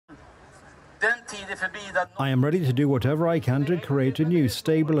I am ready to do whatever I can to create a new,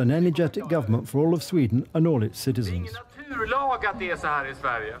 stable and energetic government for all of Sweden and all its citizens.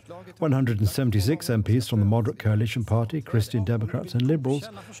 176 MPs from the moderate coalition party, Christian Democrats and Liberals,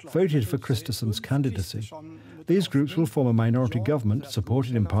 voted for Kristersson's candidacy. These groups will form a minority government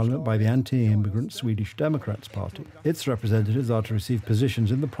supported in Parliament by the anti-immigrant Swedish Democrats Party. Its representatives are to receive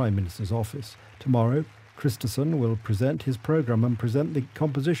positions in the Prime Minister's office. Tomorrow, Kristersson will present his programme and present the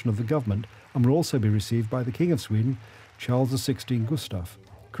composition of the government, and will also be received by the King of Sweden, Charles XVI Gustaf.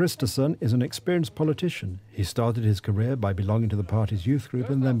 Kristersson is an experienced politician. He started his career by belonging to the party's youth group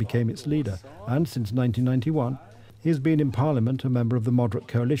and then became its leader. And since 1991, he has been in Parliament a member of the moderate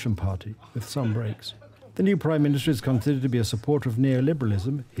coalition party, with some breaks. The new Prime Minister is considered to be a supporter of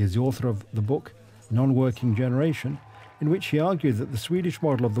neoliberalism. He is the author of the book Non-Working Generation, in which he argued that the Swedish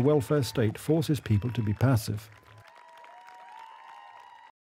model of the welfare state forces people to be passive.